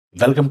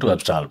Welcome to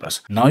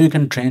Abstalbus. Now you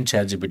can train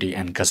ChatGPT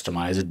and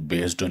customize it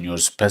based on your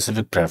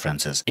specific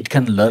preferences. It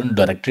can learn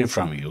directly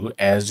from you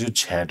as you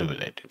chat with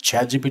it.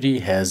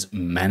 ChatGPT has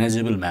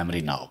manageable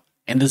memory now.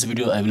 In this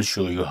video, I will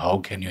show you how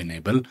can you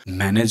enable,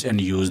 manage and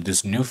use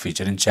this new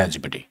feature in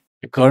ChatGPT.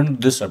 According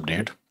to this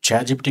update,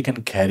 ChatGPT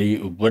can carry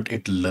what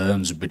it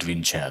learns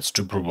between chats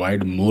to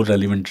provide more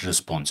relevant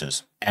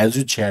responses. As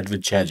you chat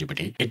with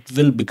ChatGPT, it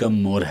will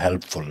become more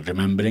helpful,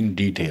 remembering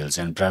details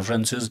and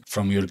preferences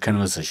from your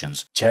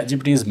conversations.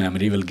 ChatGPT's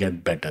memory will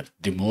get better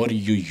the more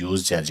you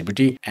use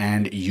ChatGPT,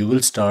 and you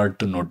will start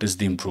to notice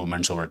the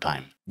improvements over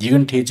time. You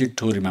can teach it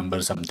to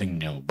remember something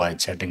new by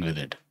chatting with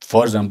it.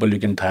 For example, you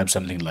can type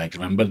something like,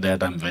 "Remember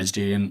that I'm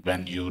vegetarian,"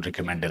 when you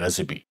recommend a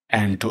recipe.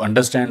 And to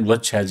understand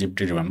what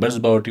ChatGPT remembers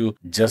about you,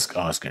 just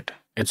ask it.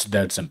 It's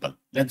that simple.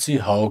 Let's see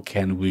how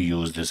can we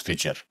use this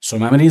feature. So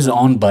memory is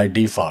on by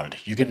default.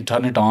 You can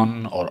turn it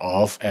on or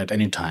off at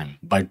any time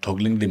by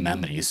toggling the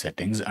memory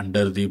settings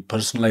under the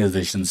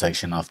personalization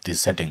section of the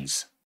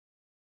settings.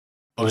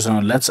 Okay, so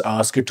now let's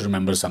ask it to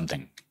remember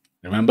something.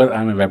 Remember,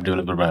 I'm a web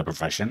developer by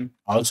profession.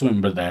 Also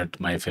remember that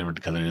my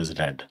favorite color is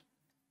red.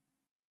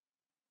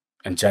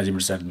 And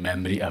ChatGPT said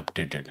memory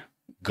updated.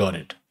 Got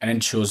it. And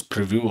it shows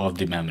preview of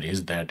the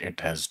memories that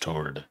it has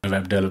stored. A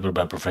web developer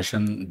by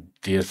profession,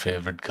 their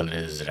favorite color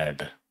is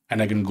red.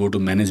 And I can go to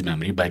manage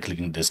memory by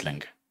clicking this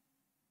link.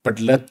 But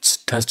let's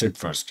test it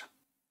first.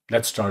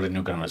 Let's start a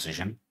new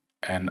conversation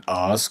and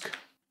ask,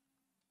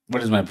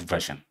 what is my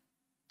profession?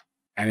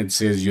 And it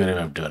says you're a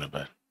web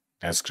developer.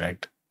 That's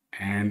correct.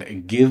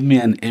 And give me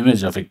an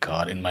image of a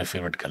car in my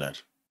favorite color.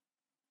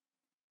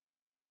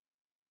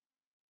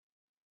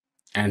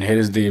 And here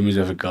is the image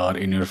of a car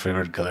in your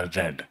favorite color,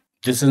 red.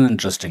 This is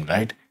interesting,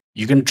 right?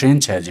 You can train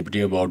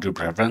ChatGPT about your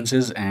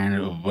preferences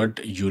and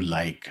what you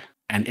like,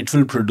 and it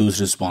will produce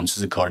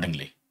responses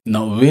accordingly.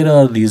 Now, where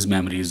are these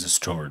memories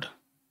stored?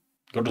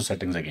 Go to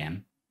settings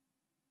again.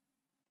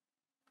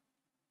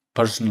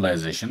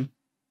 Personalization,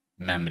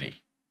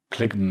 memory.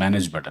 Click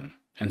manage button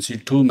and see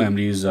two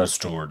memories are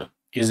stored.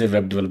 Is a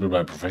web developer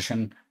by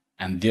profession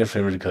and their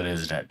favorite color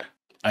is red.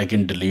 I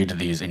can delete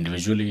these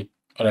individually,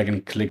 or I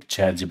can click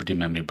ChatGPT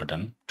memory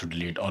button to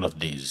delete all of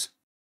these.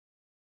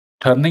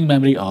 Turning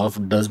memory off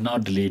does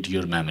not delete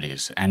your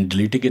memories, and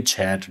deleting a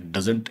chat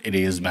doesn't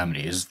erase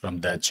memories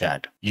from that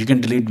chat. You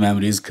can delete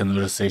memories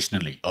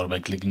conversationally or by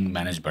clicking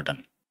manage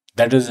button.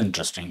 That is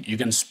interesting. You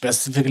can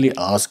specifically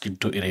ask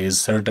it to erase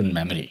certain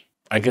memory.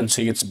 I can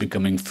see it's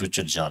becoming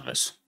future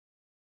Jarvis.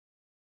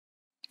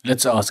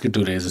 Let's ask it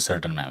to erase a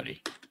certain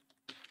memory.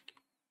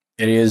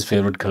 Erase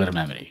favorite color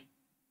memory.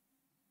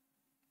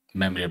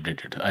 Memory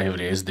updated. I have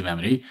erased the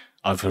memory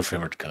of your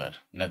favorite color.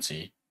 Let's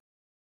see.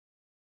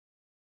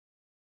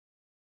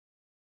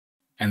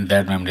 And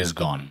that memory is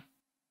gone.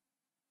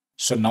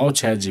 So now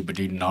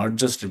ChatGPT not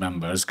just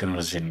remembers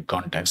conversation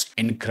context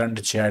in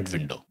current chat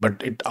window,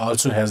 but it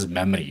also has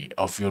memory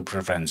of your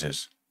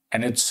preferences,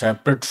 and it's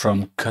separate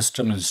from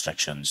custom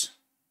instructions.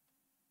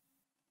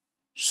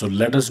 So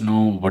let us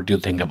know what you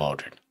think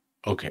about it.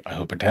 Okay, I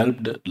hope it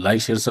helped.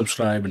 Like, share,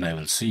 subscribe, and I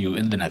will see you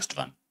in the next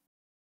one.